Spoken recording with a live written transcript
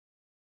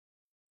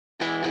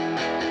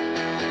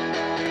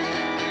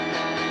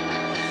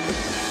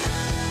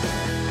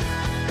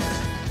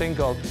think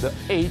of the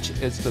H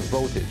is the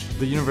voltage.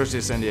 The University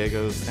of San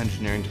Diego's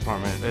engineering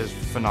department is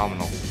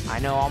phenomenal. I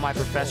know all my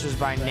professors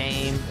by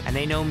name, and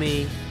they know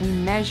me. We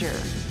measure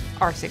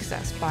our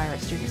success by our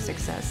students'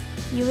 success.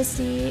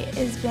 USD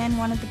has been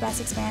one of the best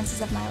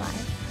experiences of my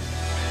life.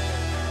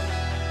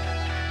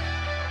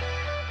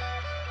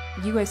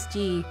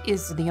 USD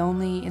is the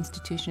only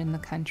institution in the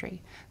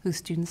country whose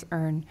students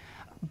earn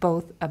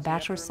both a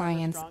Bachelor of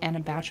Science and a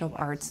Bachelor of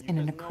Arts in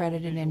an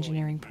accredited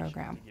engineering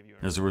program.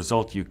 As a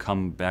result, you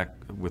come back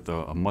with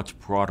a much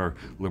broader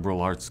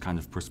liberal arts kind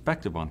of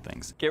perspective on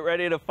things. Get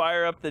ready to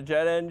fire up the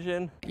jet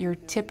engine. Your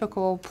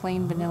typical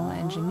plain vanilla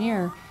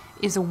engineer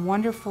is a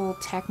wonderful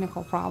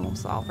technical problem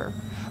solver,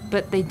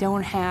 but they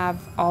don't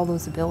have all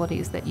those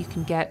abilities that you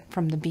can get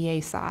from the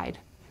BA side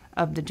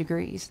of the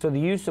degrees. So the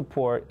U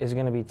support is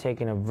going to be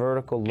taking a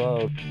vertical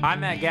load.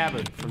 I'm Matt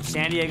Gabbard from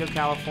San Diego,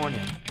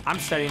 California. I'm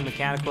studying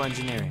mechanical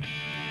engineering.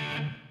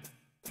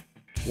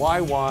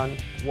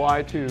 Y1,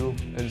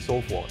 Y2, and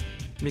so forth.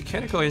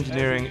 Mechanical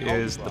engineering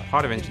is the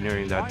part of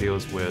engineering that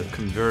deals with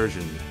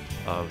conversion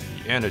of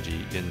the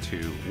energy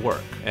into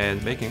work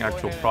and making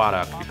actual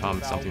product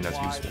become something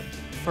that's useful.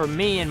 For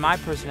me and my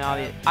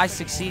personality, I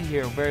succeed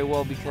here very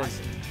well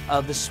because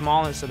of the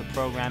smallness of the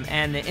program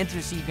and the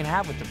intimacy you can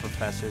have with the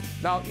professor.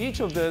 Now, each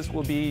of this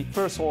will be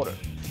first order.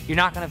 You're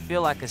not going to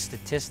feel like a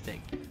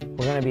statistic.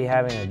 We're going to be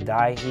having a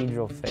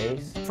dihedral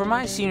face. For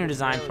my senior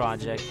design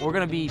project, we're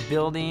going to be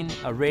building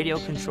a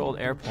radio-controlled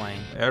airplane.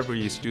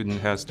 Every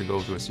student has to go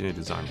through a senior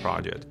design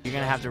project. You're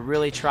going to have to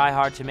really try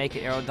hard to make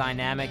it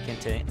aerodynamic and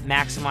to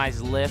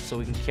maximize lift so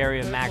we can carry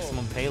a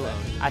maximum payload.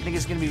 I think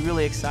it's going to be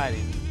really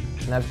exciting.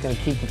 And that's going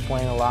to keep the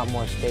plane a lot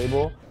more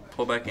stable.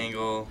 Pull back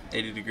angle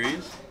 80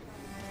 degrees.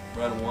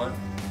 Run 1.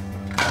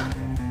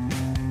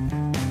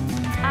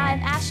 I'm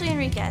Ashley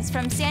Enriquez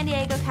from San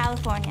Diego,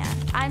 California.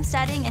 I'm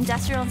studying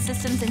Industrial and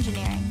Systems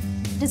Engineering.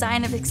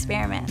 Design of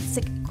experiments.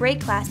 It's a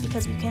great class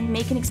because we can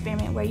make an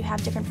experiment where you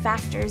have different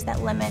factors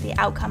that limit the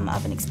outcome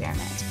of an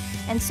experiment.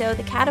 And so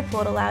the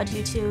catapult allowed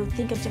you to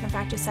think of different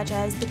factors such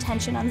as the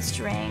tension on the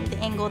string, the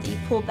angle that you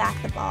pull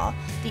back the ball,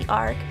 the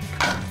arc,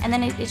 and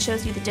then it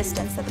shows you the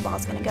distance that the ball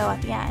is going to go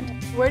at the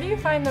end. Where do you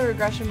find the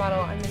regression model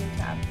on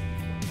Minitab?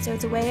 So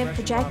it's a way of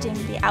projecting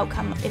the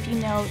outcome if you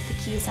know the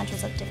key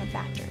essentials of different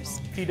factors.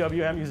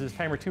 PWM uses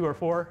timer 2 or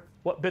 4.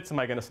 What bits am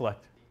I going to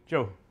select?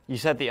 Joe? You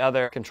set the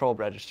other control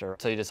register,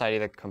 so you decide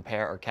either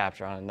compare or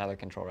capture on another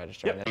control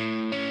register. Yep.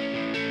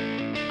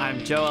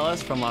 I'm Joe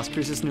Ellis from Las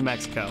Cruces, New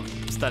Mexico,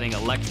 studying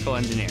electrical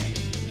engineering.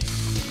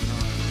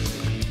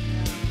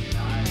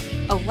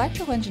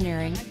 Electrical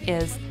engineering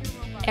is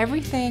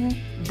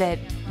everything that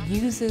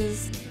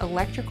uses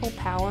electrical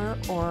power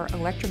or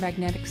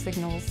electromagnetic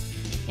signals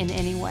in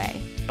any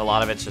way. A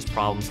lot of it's just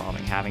problem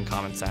solving, having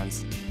common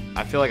sense.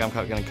 I feel like I'm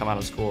going to come out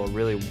of school a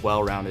really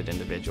well-rounded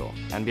individual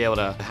and be able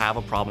to have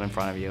a problem in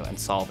front of you and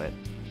solve it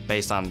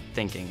based on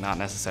thinking, not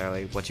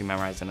necessarily what you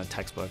memorized in a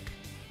textbook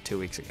 2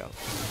 weeks ago.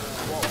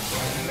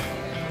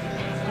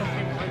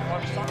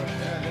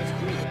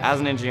 As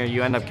an engineer,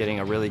 you end up getting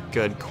a really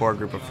good core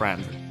group of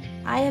friends.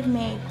 I have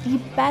made the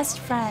best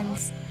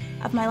friends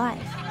of my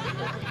life.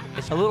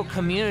 It's a little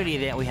community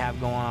that we have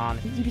going on.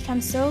 You become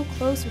so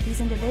close with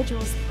these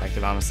individuals. Like, to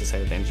be honest, to say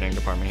that the engineering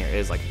department here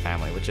is like a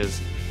family, which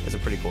is a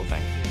pretty cool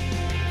thing.